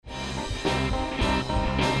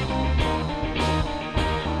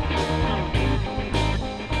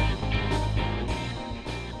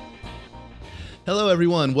Hello,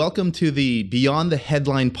 everyone. Welcome to the Beyond the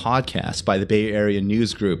Headline podcast by the Bay Area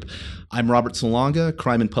News Group. I'm Robert Salonga,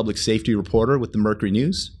 crime and public safety reporter with the Mercury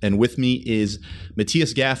News, and with me is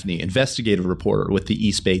Matthias Gafni, investigative reporter with the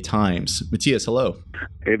East Bay Times. Matthias, hello.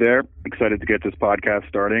 Hey there. Excited to get this podcast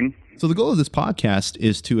starting. So the goal of this podcast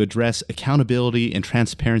is to address accountability and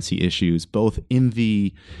transparency issues, both in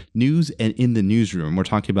the news and in the newsroom. We're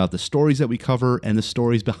talking about the stories that we cover and the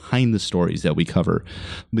stories behind the stories that we cover.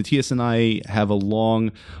 Matthias and I have a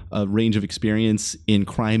long range of experience in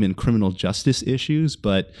crime and criminal justice issues,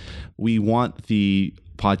 but we want the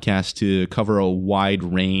podcast to cover a wide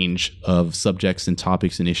range of subjects and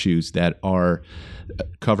topics and issues that are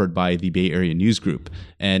covered by the Bay Area News Group.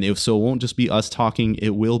 And it won't just be us talking,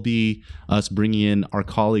 it will be us bringing in our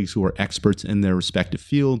colleagues who are experts in their respective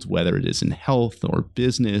fields, whether it is in health or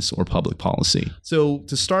business or public policy. So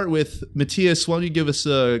to start with, Matthias, why don't you give us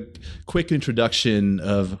a quick introduction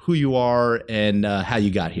of who you are and how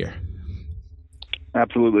you got here?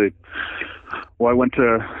 Absolutely. Well, I went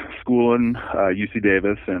to school in UC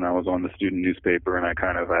Davis, and I was on the student newspaper, and I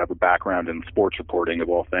have a background in sports reporting of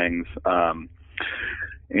all things.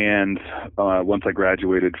 And once I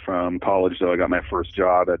graduated from college, though, I got my first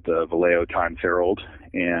job at the Vallejo Times-Herald.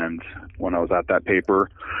 And when I was at that paper,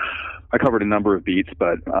 I covered a number of beats,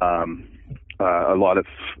 but a lot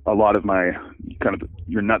of my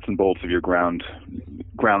your nuts and bolts of your ground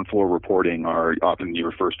floor reporting are often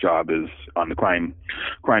your first job is on the crime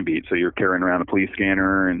beat. So you're carrying around a police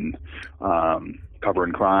scanner and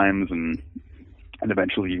covering crimes, and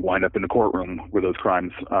eventually you wind up in the courtroom where those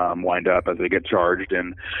crimes wind up as they get charged.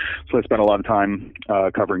 And so I spent a lot of time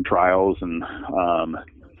covering trials and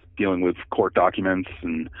dealing with court documents,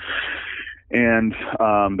 and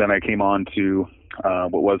then I came on to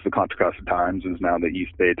what was the Contra Costa Times, is now the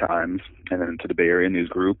East Bay Times, and then to the Bay Area News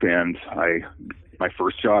Group. And my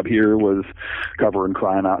first job here was covering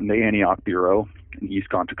crime out in the Antioch Bureau in East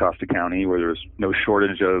Contra Costa County, where there's no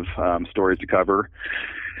shortage of stories to cover.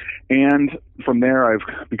 And from there,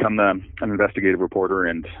 I've become an investigative reporter,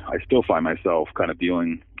 and I still find myself kind of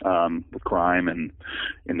dealing with crime and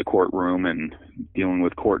in the courtroom and dealing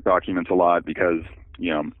with court documents a lot, because,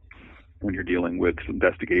 when you're dealing with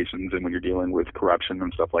investigations and when you're dealing with corruption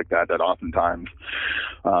and stuff like that, that oftentimes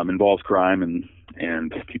involves crime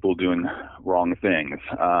and people doing wrong things.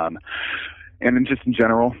 And then just in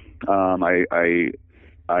general, I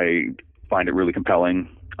find it really compelling,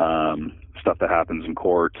 stuff that happens in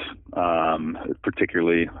court.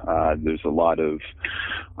 Particularly, there's a lot of,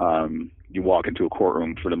 you walk into a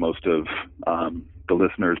courtroom, for the most of the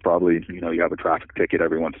listeners probably, you have a traffic ticket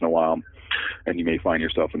every once in a while, and you may find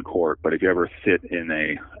yourself in court. But if you ever sit in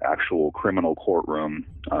a actual criminal courtroom,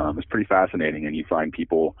 it's pretty fascinating, and you find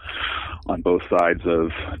people on both sides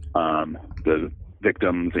of the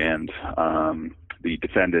victims and the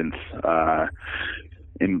defendants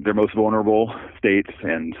in their most vulnerable states,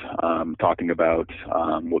 and talking about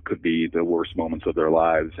what could be the worst moments of their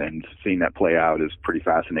lives, and seeing that play out is pretty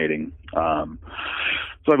fascinating.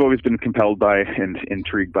 So I've always been compelled by and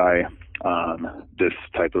intrigued by this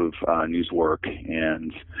type of news work,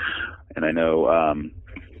 and I know,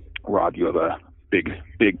 Rob, you have a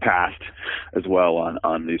big past as well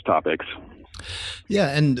on these topics.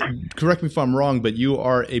 Yeah, and correct me if I'm wrong, but you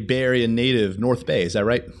are a Bay Area native, North Bay, is that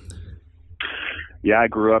right? Yeah, I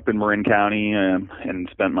grew up in Marin County and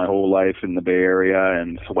spent my whole life in the Bay Area,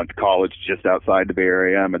 and went to college just outside the Bay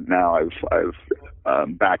Area. But now I've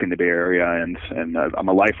back in the Bay Area, and I'm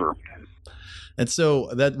a lifer. And so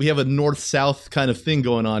that we have a north-south kind of thing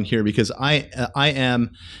going on here, because I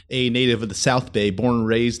am a native of the South Bay, born and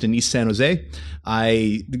raised in East San Jose.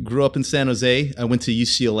 I grew up in San Jose. I went to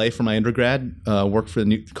UCLA for my undergrad, worked for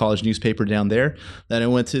the college newspaper down there. Then I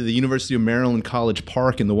went to the University of Maryland College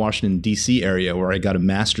Park in the Washington, D.C. area, where I got a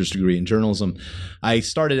master's degree in journalism. I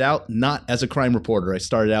started out not as a crime reporter. I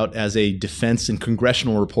started out as a defense and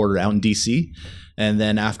congressional reporter out in D.C., and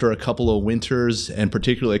then after a couple of winters, and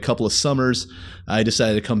particularly a couple of summers, I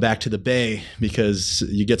decided to come back to the Bay, because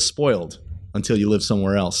you get spoiled until you live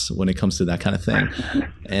somewhere else when it comes to that kind of thing.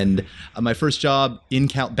 And my first job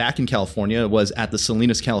back in California was at the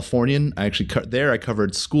Salinas Californian. I actually I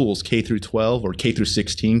covered schools K through 12 or K through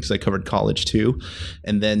 16, because I covered college too,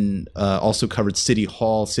 and then also covered city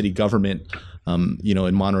hall, city government,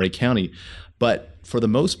 in Monterey County. But for the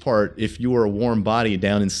most part, if you were a warm body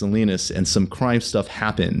down in Salinas and some crime stuff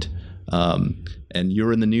happened, and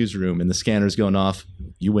you're in the newsroom and the scanner's going off,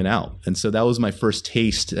 you went out. And so that was my first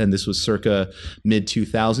taste, and this was circa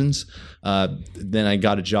mid-2000s. Then I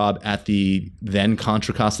got a job at the then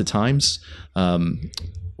Contra Costa Times,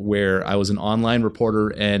 where I was an online reporter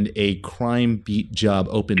and a crime beat job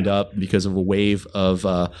opened up because of a wave of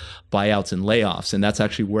buyouts and layoffs. And that's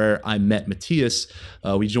actually where I met Matthias.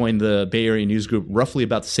 We joined the Bay Area News Group roughly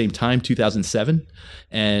about the same time, 2007.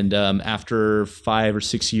 And after 5 or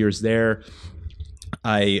 6 years there,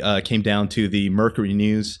 I came down to the Mercury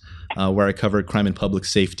News, where I covered crime and public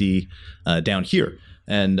safety down here.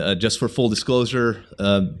 And just for full disclosure,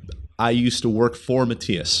 I used to work for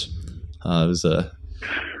Matthias. It was a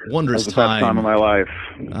wondrous That was the best time of my life.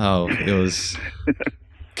 Oh, it was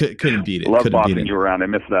couldn't beat it. Love Couldn't bossing beat it. you around. I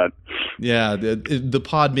miss that. Yeah, the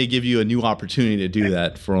pod may give you a new opportunity to do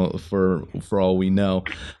that for all we know.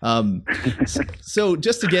 So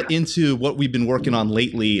just to get into what we've been working on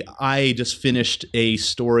lately, I just finished a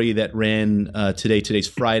story that ran today. Today's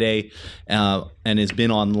Friday, and has been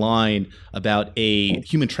online about a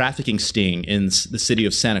human trafficking sting in the city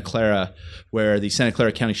of Santa Clara, where the Santa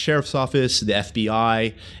Clara County Sheriff's Office, the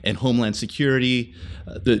FBI, and Homeland Security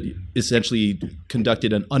essentially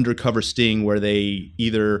conducted an undercover sting where they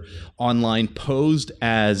either online posed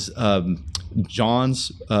as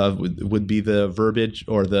Johns would be the verbiage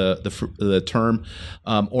or the term,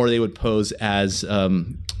 or they would pose as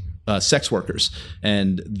sex workers.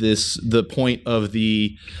 And the point of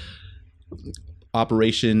the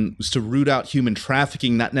operation was to root out human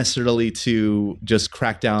trafficking, not necessarily to just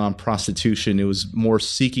crack down on prostitution. It was more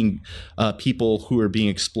seeking people who are being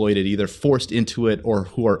exploited, either forced into it or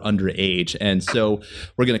who are underage. And so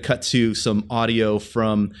we're going to cut to some audio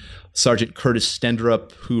from Sergeant Curtis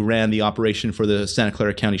Stendrup, who ran the operation for the Santa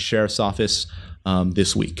Clara County Sheriff's Office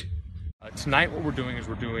this week. Tonight what we're doing is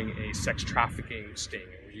we're doing a sex trafficking sting,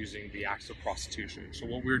 and we're using the acts of prostitution. So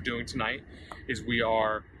what we're doing tonight is we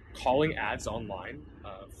are calling ads online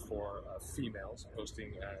for females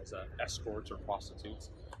posting as escorts or prostitutes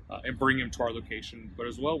and bringing them to our location. But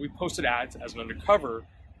as well, we posted ads as an undercover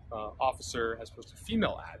officer has posted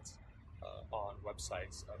female ads on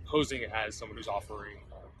websites posing as someone who's offering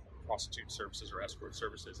prostitute services or escort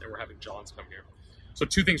services, and we're having Johns come here. So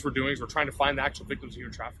two things we're doing is we're trying to find the actual victims of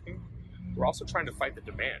human trafficking. We're also trying to fight the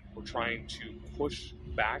demand. We're trying to push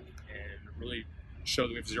back and really show that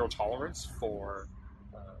we have zero tolerance for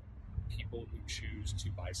people who choose to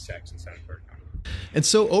buy sex in Santa Clara County. And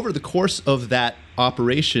so over the course of that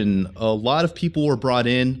operation, a lot of people were brought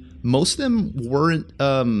in. Most of them weren't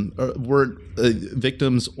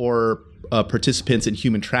victims or participants in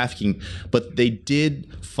human trafficking, but they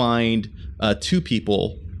did find two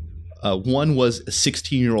people. One was a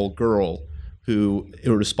 16-year-old girl who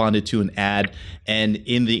responded to an ad, and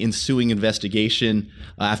in the ensuing investigation,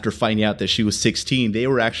 after finding out that she was 16, they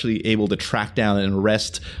were actually able to track down and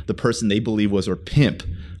arrest the person they believe was her pimp.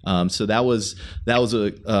 So that was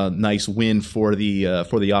a nice win for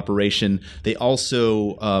the operation. They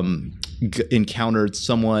also encountered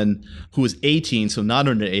someone who was 18, so not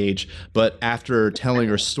underage, but after telling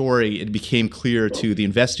her story, it became clear to the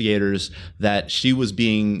investigators that she was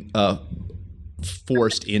being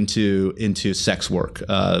forced into sex work.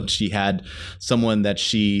 She had someone that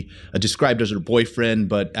she described as her boyfriend,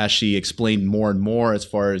 but as she explained more and more, as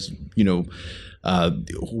far as who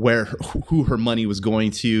her money was going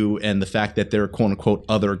to, and the fact that there were quote unquote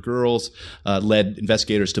other girls, led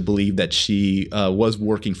investigators to believe that she was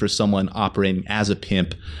working for someone operating as a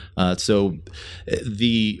pimp. So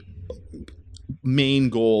the main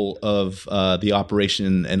goal of the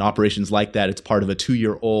operation and operations like that, it's part of a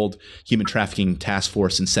 2-year-old human trafficking task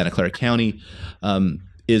force in Santa Clara County,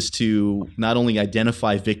 is to not only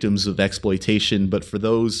identify victims of exploitation, but for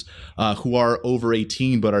those who are over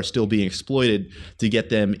 18 but are still being exploited, to get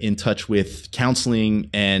them in touch with counseling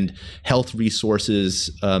and health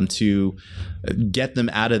resources to get them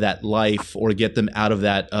out of that life or get them out of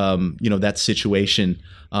that that situation.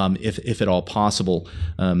 If at all possible.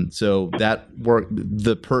 So that work,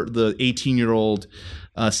 the 18-year-old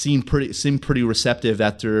seemed pretty receptive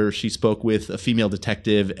after she spoke with a female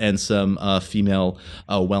detective and some female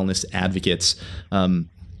wellness advocates.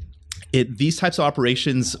 These types of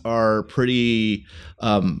operations are pretty.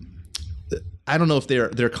 I don't know if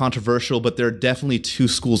they're controversial, but there are definitely two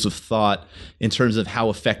schools of thought in terms of how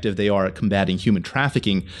effective they are at combating human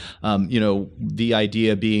trafficking. The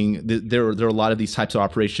idea being there are a lot of these types of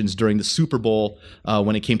operations during the Super Bowl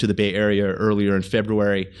when it came to the Bay Area earlier in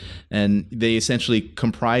February, and they essentially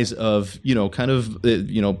comprise of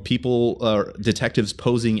people, detectives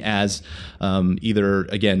posing as either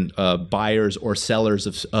buyers or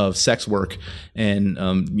sellers of sex work, and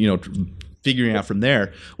figuring out from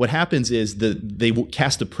there, what happens is that they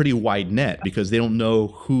cast a pretty wide net because they don't know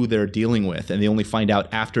who they're dealing with, and they only find out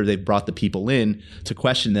after they've brought the people in to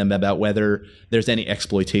question them about whether there's any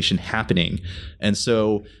exploitation happening. And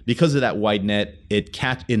so because of that wide net, it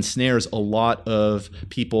ensnares a lot of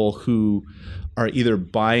people who are either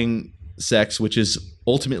buying sex, which is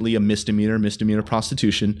ultimately a misdemeanor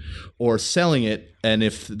prostitution, or selling it. And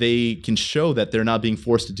if they can show that they're not being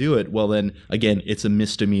forced to do it, well, then again, it's a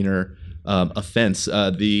misdemeanor offense.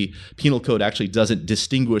 The penal code actually doesn't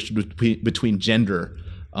distinguish between gender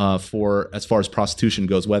for as far as prostitution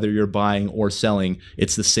goes. Whether you're buying or selling,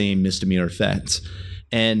 it's the same misdemeanor offense.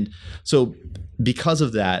 And so because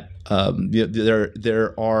of that,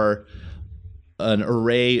 there are an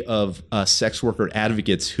array of sex worker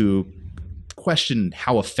advocates who question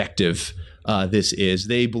how effective this is.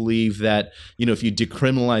 They believe that, if you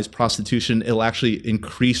decriminalize prostitution, it'll actually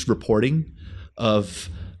increase reporting of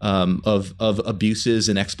abuses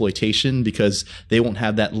and exploitation because they won't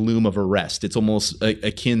have that loom of arrest. It's almost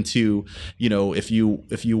akin to, if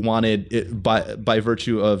you wanted it, by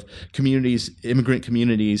virtue of immigrant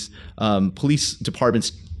communities, police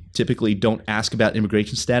departments typically don't ask about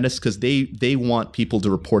immigration status because they want people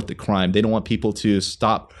to report the crime. They don't want people to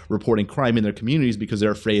stop reporting crime in their communities because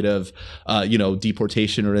they're afraid of,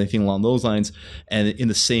 deportation or anything along those lines. And in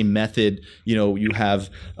the same method, you have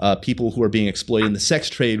people who are being exploited in the sex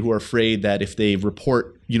trade who are afraid that if they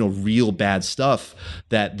report real bad stuff,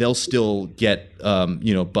 that they'll still get,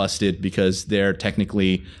 busted because they're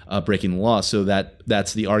technically breaking the law. So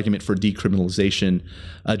that's the argument for decriminalization,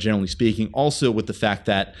 generally speaking. Also with the fact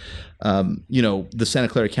that, the Santa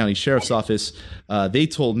Clara County Sheriff's Office, they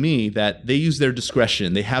told me that they use their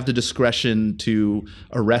discretion. They have the discretion to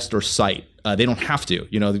arrest or cite. They don't have to.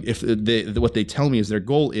 What they tell me is their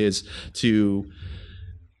goal is to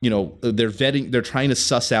they're trying to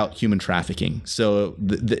suss out human trafficking. So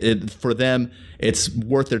for them, it's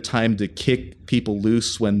worth their time to kick people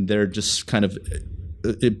loose when they're just kind of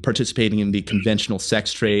participating in the conventional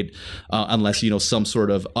sex trade, unless some sort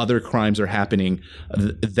of other crimes are happening.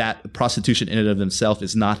 That prostitution in and of itself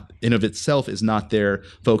is not their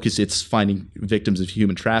focus. It's finding victims of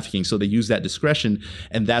human trafficking. So they use that discretion,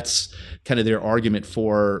 and that's kind of their argument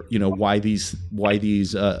for why these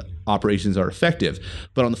operations are effective.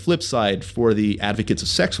 But on the flip side, for the advocates of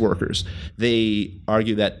sex workers, they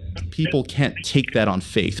argue that people can't take that on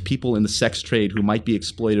faith. People in the sex trade who might be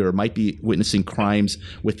exploited or might be witnessing crimes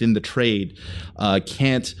within the trade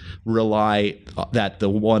can't rely that the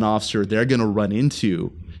one officer they're going to run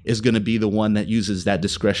into is going to be the one that uses that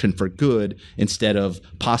discretion for good instead of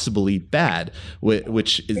possibly bad,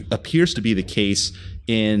 which appears to be the case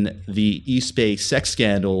in the East Bay sex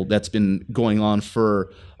scandal that's been going on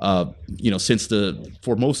for for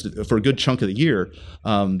a good chunk of the year,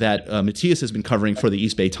 that Matthias has been covering for the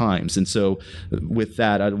East Bay Times. And so with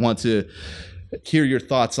that, I want to hear your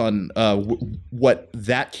thoughts on what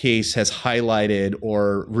that case has highlighted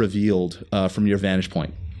or revealed from your vantage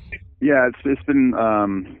point. Yeah, it's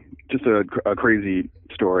been just a crazy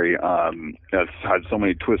story that's had so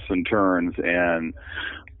many twists and turns, and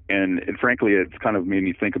frankly, it's kind of made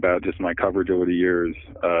me think about just my coverage over the years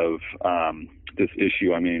of this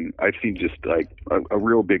issue. I mean, I've seen just like a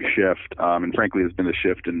real big shift, and frankly, there's been a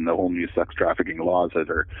shift in the whole new sex trafficking laws that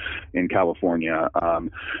are in California.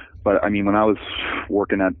 But I mean, when I was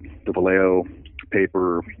working at the Vallejo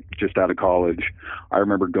paper just out of college, I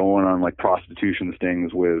remember going on like prostitution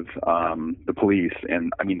stings with the police,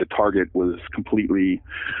 and I mean, the target was completely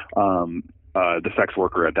the sex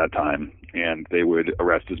worker at that time, and they would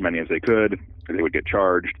arrest as many as they could. They would get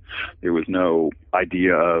charged. There was no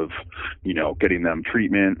idea of, getting them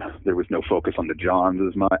treatment. There was no focus on the Johns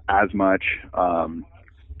as much.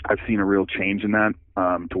 I've seen a real change in that,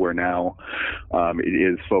 to where now it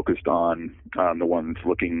is focused on the ones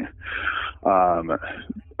looking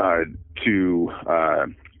to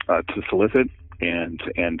solicit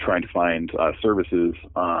and trying to find services.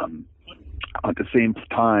 At the same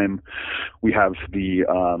time, we have the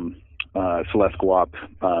Celeste Guap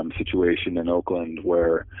situation in Oakland,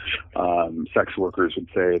 where sex workers would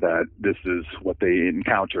say that this is what they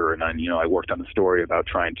encounter. And I worked on a story about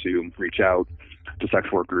trying to reach out to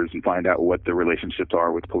sex workers and find out what the relationships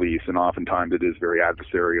are with police. And oftentimes it is very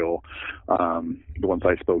adversarial. The ones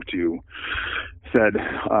I spoke to said,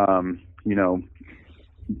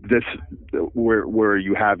 this where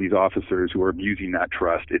you have these officers who are abusing that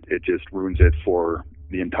trust, it just ruins it for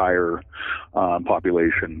the entire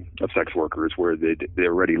population of sex workers, where they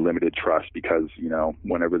already limited trust because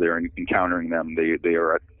whenever they're encountering them, they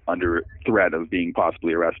are under threat of being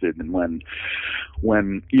possibly arrested. And when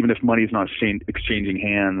when, even if money's not exchanging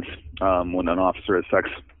hands, when an officer has sex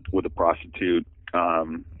with a prostitute,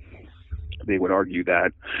 they would argue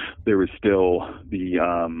that there is still the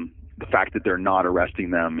fact that they're not arresting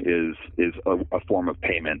them is a form of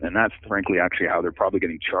payment. And that's frankly actually how they're probably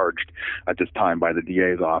getting charged at this time by the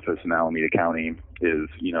DA's office in Alameda County is,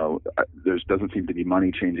 there doesn't seem to be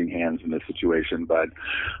money changing hands in this situation, but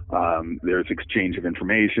there's exchange of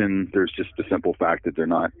information. There's just the simple fact that they're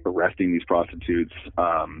not arresting these prostitutes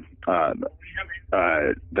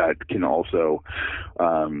that can also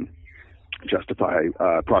justify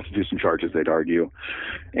prostitution charges, they'd argue.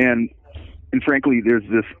 And frankly, there's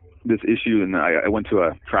this issue, and I went to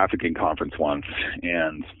a trafficking conference once,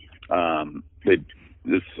 and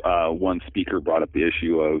this one speaker brought up the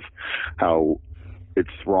issue of how it's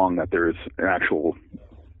wrong that there's an actual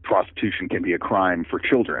prostitution can be a crime for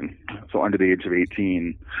children. So under the age of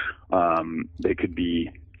 18, they could be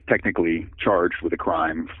technically charged with a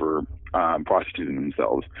crime for prostituting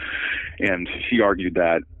themselves. And she argued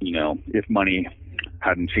that, if money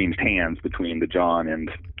hadn't changed hands between the John and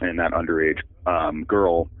that underage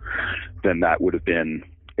girl, then that would have been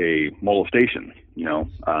a molestation. It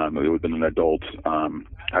would have been an adult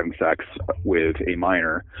having sex with a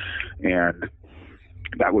minor, and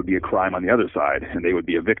that would be a crime on the other side, and they would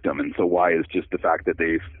be a victim. And so why is just the fact that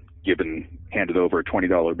they've handed over a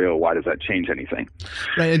 $20 bill, why does that change anything?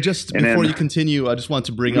 Right, and before you continue, I just want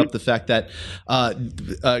to bring up the fact that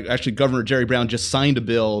actually Governor Jerry Brown just signed a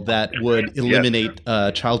bill that would eliminate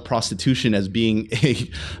child prostitution as being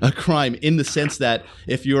a crime, in the sense that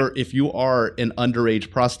if you are an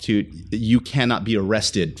underage prostitute, you cannot be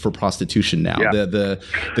arrested for prostitution now. Yeah.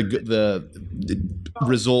 The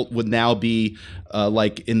result would now be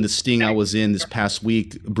like in the sting I was in this past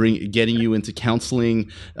week, getting you into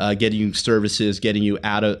counseling, getting you services, getting you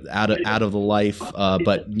out of the life.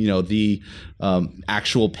 But the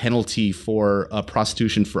actual penalty for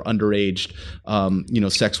prostitution for underage,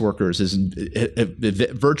 sex workers has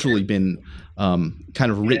virtually been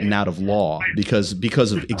kind of written out of law because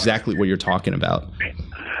of exactly what you're talking about.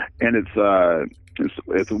 And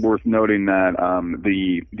it's worth noting that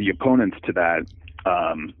the opponents to that,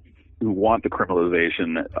 who want the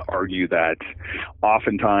criminalization, argue that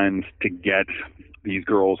oftentimes to get these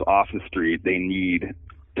girls off the street, they need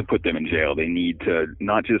to put them in jail. They need to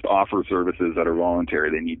not just offer services that are voluntary,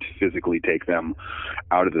 they need to physically take them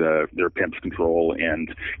out of their pimp's control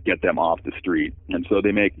and get them off the street. And so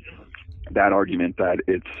they make that argument that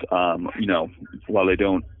it's, while they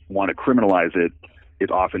don't want to criminalize it, it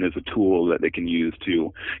often is a tool that they can use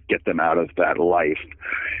to get them out of that life.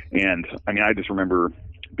 And I mean, I just remember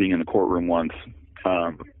being in the courtroom once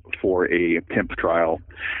for a pimp trial,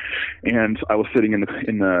 and I was sitting in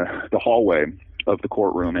the hallway of the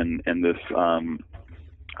courtroom, and this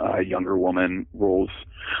younger woman rolls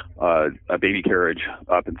a baby carriage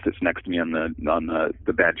up and sits next to me on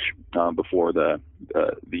the bench before the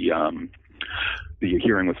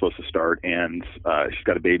hearing was supposed to start, and she's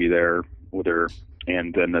got a baby there with her,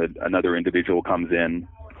 and then another individual comes in,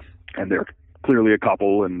 and they're clearly a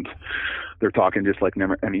couple, and they're talking just like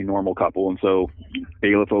any normal couple. And so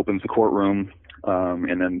bailiff opens the courtroom,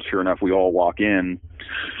 and then sure enough, we all walk in,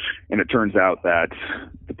 and it turns out that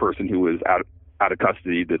the person who was out of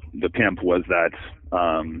custody, the pimp, was that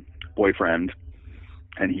boyfriend,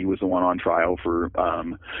 and he was the one on trial for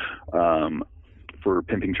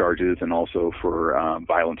pimping charges and also for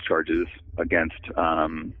violence charges against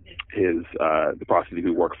the prostitute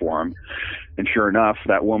who worked for him. And sure enough,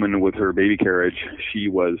 that woman with her baby carriage, she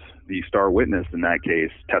was the star witness in that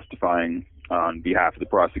case, testifying on behalf of the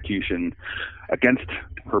prosecution against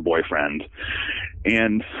her boyfriend.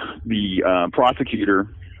 And the prosecutor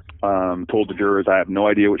told the jurors, I have no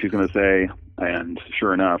idea what she's going to say. And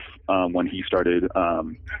sure enough, when he started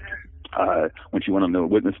when she went on the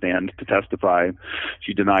witness stand to testify,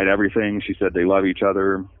 she denied everything. She said they love each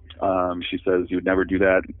other. She says you would never do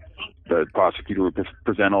that. The prosecutor would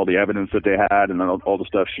present all the evidence that they had, and then all the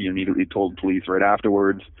stuff she immediately told police right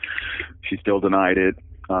afterwards. She still denied it.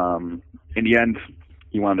 In the end,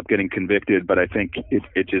 he wound up getting convicted, but I think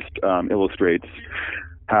it just illustrates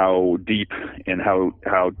how deep and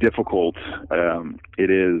how difficult it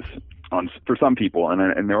is for some people.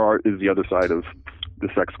 And there is the other side of the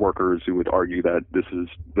sex workers who would argue that this is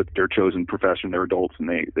their chosen profession, they're adults, and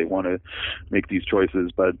they want to make these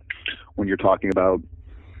choices. But when you're talking about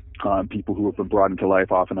people who have been brought into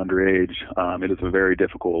life often underage, it is a very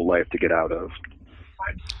difficult life to get out of.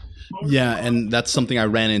 Yeah, and that's something I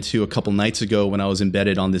ran into a couple nights ago when I was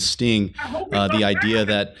embedded on this sting. The idea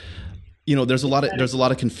that there's a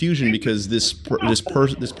lot of confusion because this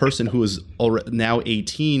person who is already now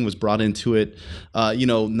 18 was brought into it,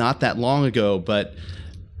 not that long ago, but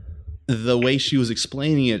the way she was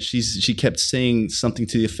explaining it, she kept saying something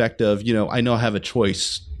to the effect of, I know I have a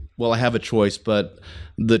choice. Well, I have a choice, but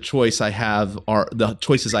the choices I have aren't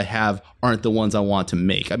the ones I want to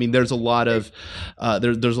make. I mean, there's a lot of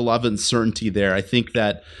there's a lot of uncertainty there. I think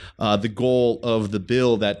that the goal of the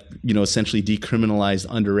bill that essentially decriminalized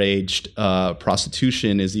underage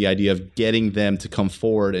prostitution is the idea of getting them to come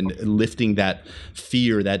forward and lifting that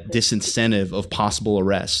fear, that disincentive of possible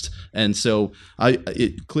arrest. And so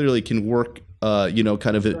it clearly can work,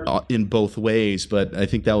 kind of in both ways. But I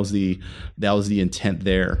think that was the intent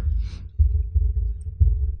there.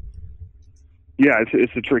 Yeah,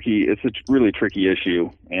 it's a really tricky issue,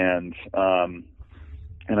 and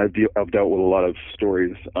I've dealt with a lot of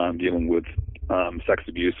stories dealing with sex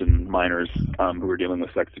abuse and minors who are dealing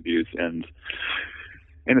with sex abuse, and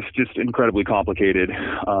it's just incredibly complicated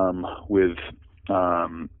with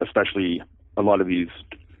especially a lot of these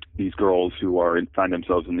girls who find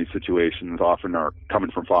themselves in these situations often are coming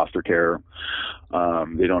from foster care.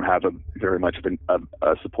 They don't have very much of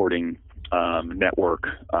a supporting network.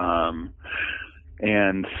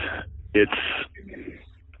 And it's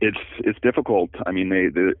difficult. I mean,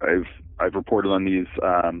 I've reported on these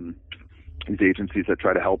agencies that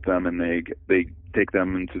try to help them, and they take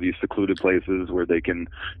them into these secluded places where they can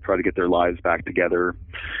try to get their lives back together,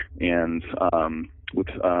 and with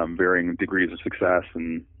varying degrees of success.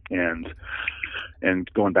 And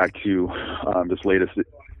going back to this latest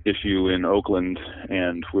issue in Oakland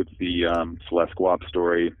and with the Celeste Guap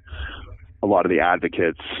story, a lot of the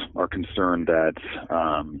advocates are concerned that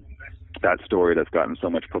that story that's gotten so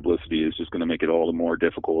much publicity is just going to make it all the more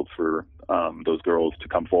difficult for those girls to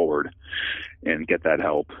come forward and get that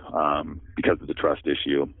help because of the trust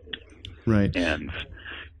issue. Right. And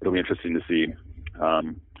it'll be interesting to see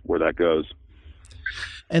where that goes.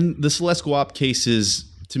 And the Celeste Guap case is,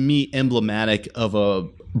 to me, emblematic of a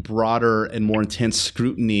broader and more intense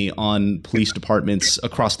scrutiny on police departments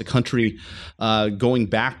across the country, going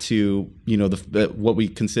back to what we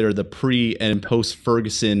consider the pre and post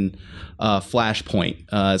Ferguson flashpoint,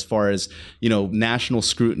 as far as national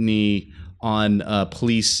scrutiny on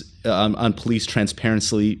police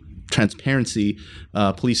transparency,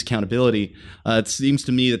 police accountability. It seems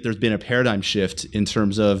to me that there's been a paradigm shift in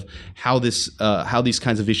terms of how these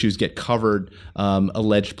kinds of issues get covered,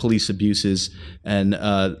 alleged police abuses, and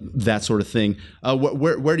that sort of thing.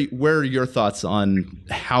 Where are your thoughts on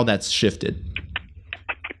how that's shifted?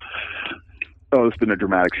 Oh, it's been a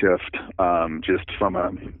dramatic shift, just from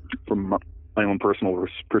my own personal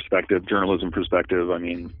perspective, journalism perspective. I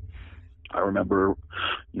mean, I remember,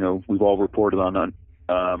 we've all reported on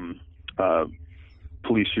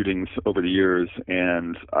police shootings over the years,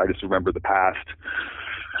 and I just remember the past.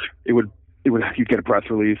 You'd get a press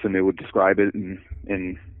release and they would describe it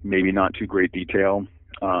in maybe not too great detail.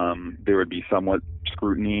 There would be somewhat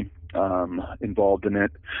scrutiny involved in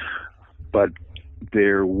it, but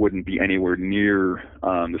there wouldn't be anywhere near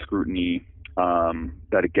the scrutiny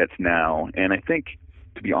that it gets now. And I think,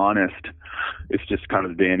 to be honest, it's just kind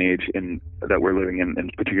of the day and age that we're living in,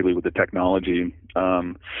 and particularly with the technology,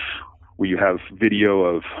 where you have video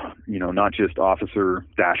of, not just officer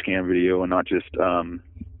dash cam video and not just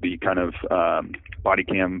the kind of body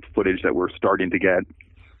cam footage that we're starting to get,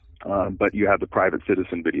 but you have the private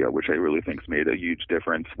citizen video, which I really think's made a huge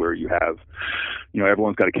difference, where you have,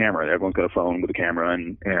 everyone's got a camera, everyone's got a phone with a camera,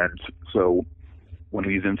 and so when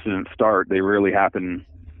these incidents start, they rarely happen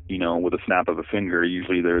with a snap of a finger.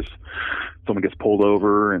 Usually someone gets pulled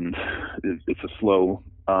over, and it's a slow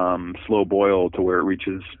boil to where it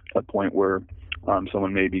reaches a point where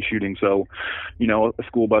someone may be shooting. So, a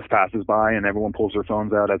school bus passes by and everyone pulls their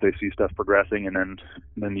phones out as they see stuff progressing. And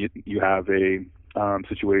then you have a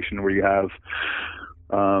situation where you have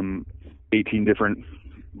 18 different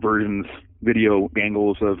versions, video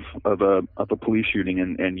angles of a police shooting,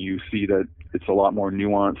 and you see that it's a lot more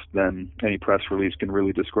nuanced than any press release can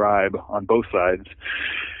really describe on both sides.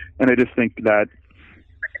 And I just think that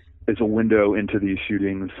is a window into these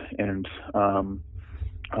shootings and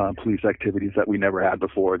police activities that we never had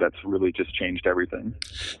before. That's really just changed everything.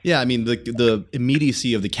 Yeah, I mean, the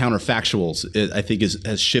immediacy of the counterfactuals, I think,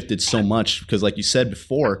 has shifted so much, because, like you said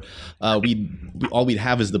before, all we'd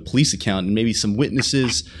have is the police account and maybe some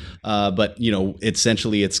witnesses, but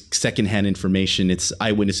essentially it's secondhand information, it's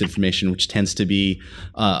eyewitness information, which tends to be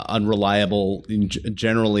unreliable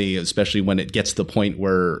generally, especially when it gets to the point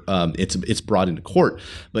where it's brought into court.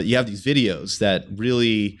 But you have these videos that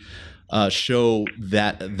really show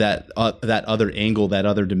that other angle, that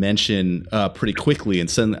other dimension pretty quickly. And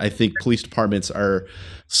so I think police departments are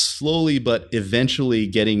slowly but eventually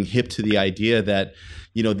getting hip to the idea that,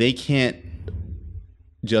 they can't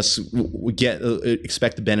just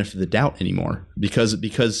expect the benefit of the doubt anymore, because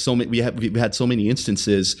we've had so many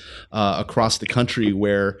instances across the country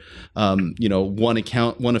where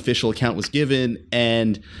one official account was given,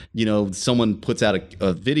 and someone puts out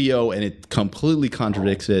a video and it completely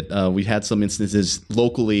contradicts it. We've had some instances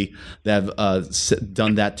locally that have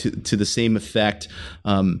done that to the same effect,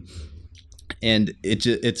 and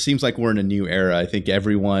it seems like we're in a new era. I think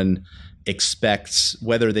everyone expects,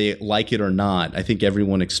 whether they like it or not, I think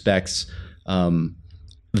everyone expects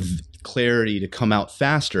clarity to come out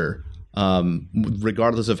faster,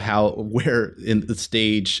 regardless of where in the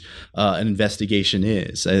stage an investigation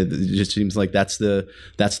is. It just seems like that's the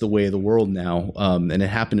way of the world now, and it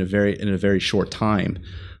happened in a very short time.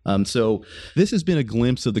 So this has been a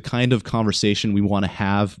glimpse of the kind of conversation we want to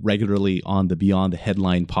have regularly on the Beyond the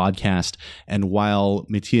Headline podcast. And while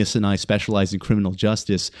Matthias and I specialize in criminal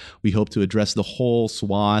justice, we hope to address the whole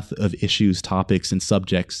swath of issues, topics, and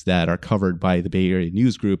subjects that are covered by the Bay Area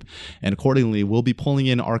News Group. And accordingly, we'll be pulling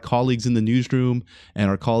in our colleagues in the newsroom and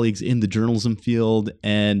our colleagues in the journalism field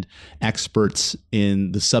and experts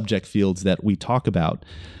in the subject fields that we talk about.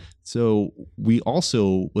 So we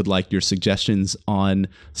also would like your suggestions on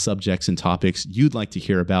subjects and topics you'd like to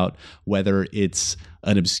hear about, whether it's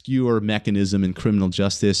an obscure mechanism in criminal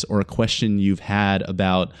justice or a question you've had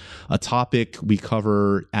about a topic we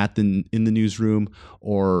cover in the newsroom,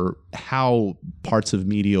 or how parts of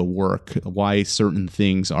media work, why certain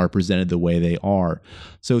things are presented the way they are.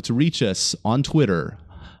 So to reach us on Twitter,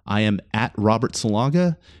 I am at Robert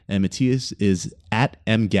Salonga and Matthias is at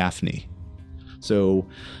mgafni. So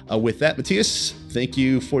with that, Matthias, thank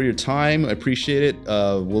you for your time. I appreciate it.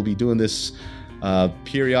 We'll be doing this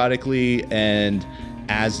periodically and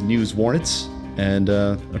as news warrants, and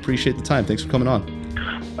appreciate the time. Thanks for coming on.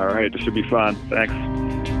 All right. This should be fun. Thanks.